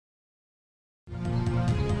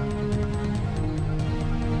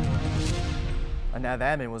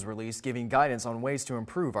NavAdmin was released giving guidance on ways to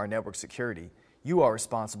improve our network security. You are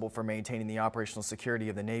responsible for maintaining the operational security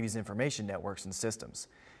of the Navy's information networks and systems.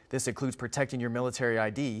 This includes protecting your military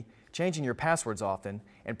ID, changing your passwords often,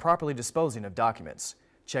 and properly disposing of documents.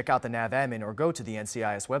 Check out the NavAdmin or go to the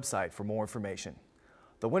NCIS website for more information.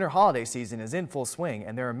 The winter holiday season is in full swing,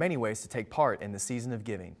 and there are many ways to take part in the season of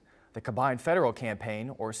giving. The Combined Federal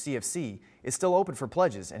Campaign, or CFC, is still open for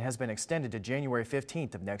pledges and has been extended to January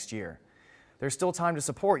 15th of next year. There's still time to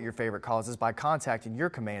support your favorite causes by contacting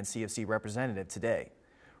your Command CFC representative today.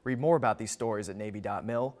 Read more about these stories at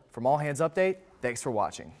Navy.mil. From All Hands Update, thanks for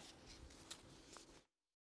watching.